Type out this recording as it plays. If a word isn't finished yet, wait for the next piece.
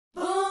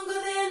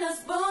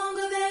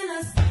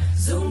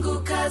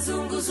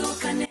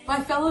My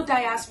fellow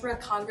Diaspora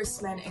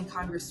congressmen and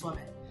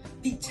congresswomen,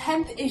 the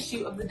 10th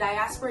issue of the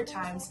Diaspora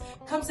Times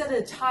comes at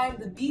a time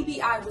the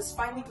BBI was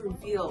finally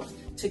revealed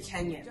to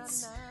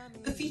Kenyans.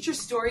 The feature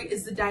story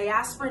is the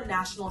Diaspora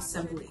National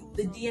Assembly,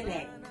 the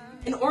DNA,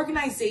 an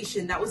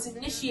organization that was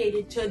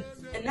initiated to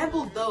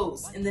enable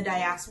those in the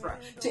diaspora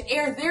to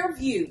air their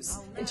views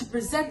and to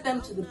present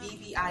them to the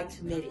BBI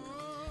committee.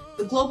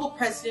 The global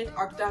president,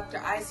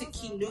 Dr. Isaac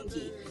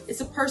Kinungi, is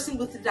a person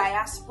with the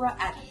diaspora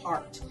at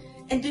heart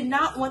and did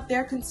not want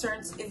their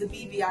concerns in the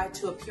BBI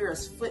to appear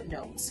as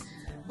footnotes,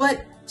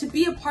 but to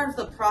be a part of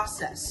the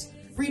process.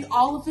 Read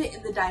all of it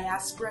in the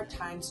Diaspora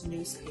Times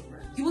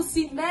newspaper. You will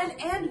see men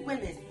and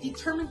women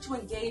determined to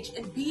engage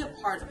and be a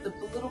part of the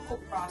political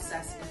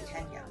process in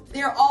Kenya.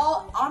 They are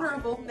all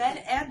honorable men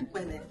and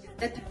women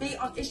that debate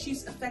on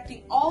issues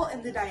affecting all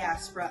in the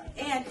diaspora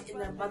and in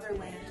their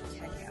motherland,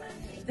 Kenya.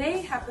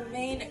 They have the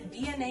main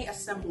DNA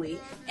assembly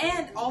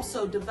and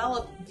also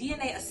develop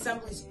DNA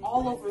assemblies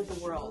all over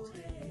the world.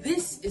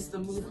 This is the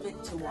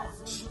movement to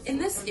watch. In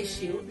this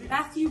issue,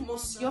 Matthew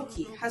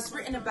Musyoki has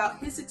written about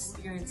his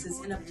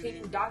experiences in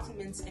obtaining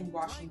documents in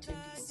Washington,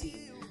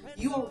 D.C.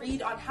 You will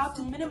read on how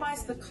to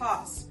minimize the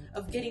cost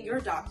of getting your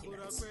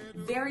documents.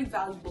 Very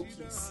valuable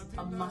piece,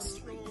 a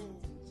must read.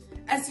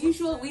 As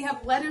usual, we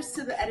have letters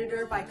to the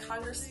editor by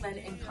congressmen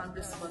and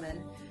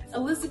congresswomen.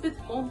 Elizabeth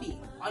Mombi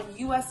on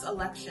U.S.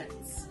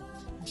 elections.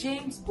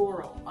 James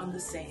Borrell on the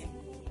same.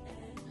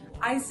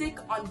 Isaac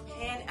on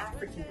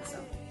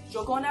Pan-Africanism.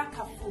 Jogona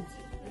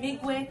Kafugi,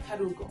 Migwe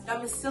Karugo,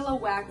 Damisila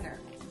Wagner,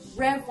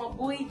 Rev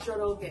Wambui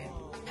Joroge,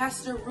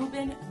 Pastor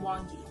Ruben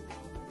Mwangi,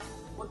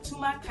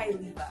 Motuma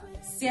Kailiba,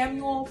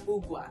 Samuel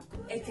Bugwa,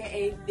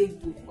 aka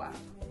Big Bugwa.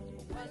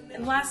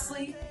 And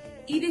lastly,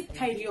 Edith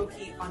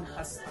Kairioki on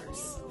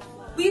Hustlers.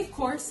 We, of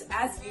course,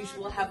 as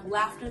usual, have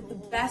laughter, the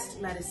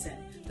best medicine,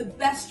 the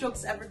best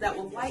jokes ever that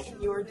will lighten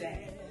your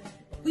day.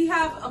 We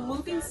have a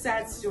moving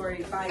sad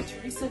story by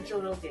Teresa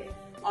Joroge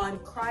on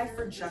Cry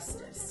for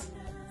Justice.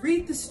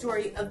 Read the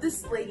story of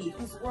this lady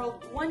whose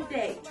world one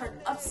day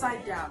turned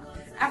upside down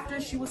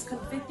after she was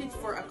convicted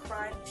for a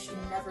crime she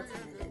never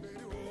committed.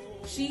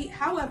 She,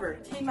 however,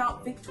 came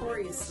out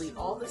victoriously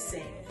all the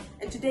same,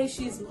 and today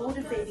she is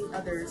motivating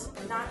others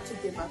not to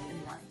give up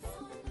in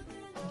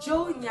life.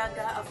 Joe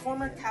Nyanga, a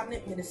former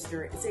cabinet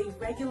minister, is a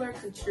regular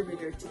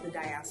contributor to the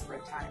Diaspora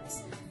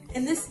Times.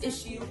 In this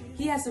issue,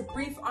 he has a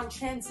brief on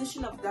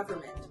transition of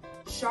government.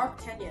 Sharp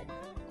Kenyan,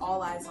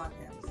 all eyes on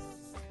him.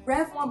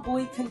 Rev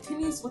Wambui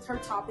continues with her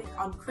topic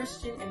on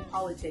Christian and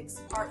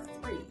politics, part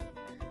 3.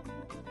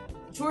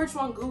 George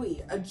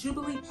Wangui, a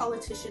Jubilee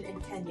politician in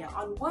Kenya,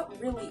 on what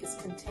really is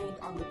contained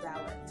on the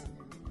ballot.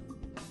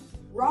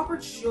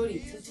 Robert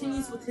Shodi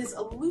continues with his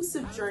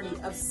elusive journey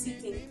of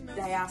seeking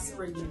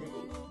diaspora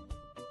unity.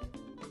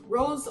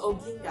 Rose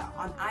Oginga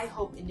on I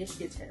Hope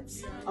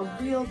Initiatives, a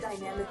real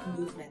dynamic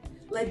movement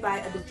led by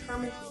a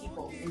determined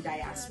people in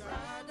diaspora.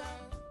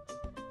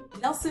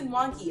 Nelson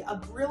Mwangi, a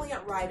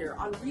brilliant writer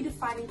on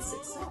redefining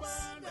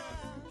success.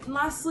 And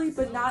lastly,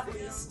 but not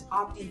least,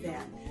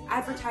 OptiVan,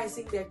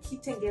 advertising their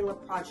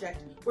Kitengela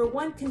project where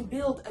one can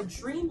build a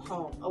dream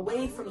home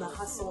away from the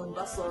hustle and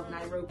bustle of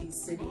Nairobi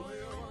city.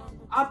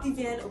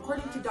 OptiVan,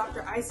 according to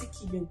Dr. Isaac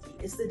Kinungi,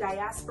 is the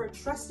diaspora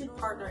trusted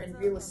partner in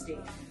real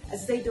estate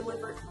as they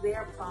deliver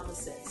their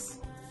promises.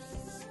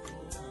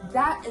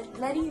 That and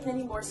many,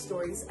 many more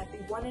stories at the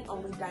one and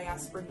only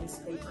diaspora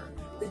newspaper,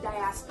 the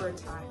Diaspora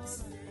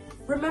Times.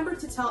 Remember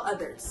to tell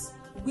others,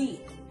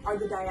 we are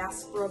the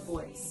Diaspora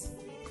Voice.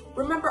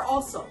 Remember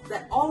also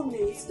that all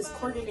news is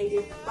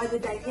coordinated by the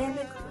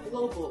dynamic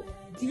global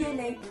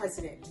DNA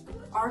president,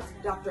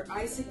 Dr.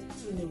 Isaac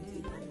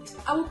Kinungi.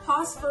 I will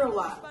pause for a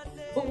while,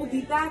 but we'll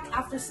be back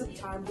after some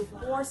time with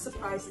more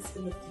surprises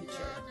in the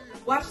future.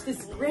 Watch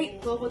this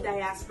great Global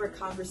Diaspora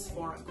Congress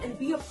Forum and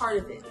be a part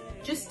of it.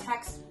 Just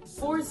text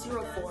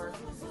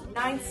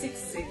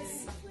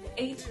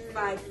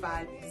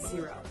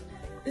 404-966-8550.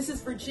 This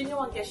is Virginia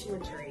Wangeshi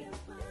Maturi,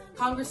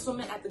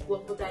 Congresswoman at the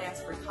Global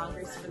Diaspora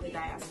Congress for the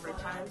Diaspora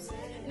Times.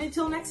 And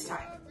until next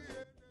time,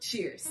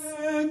 cheers.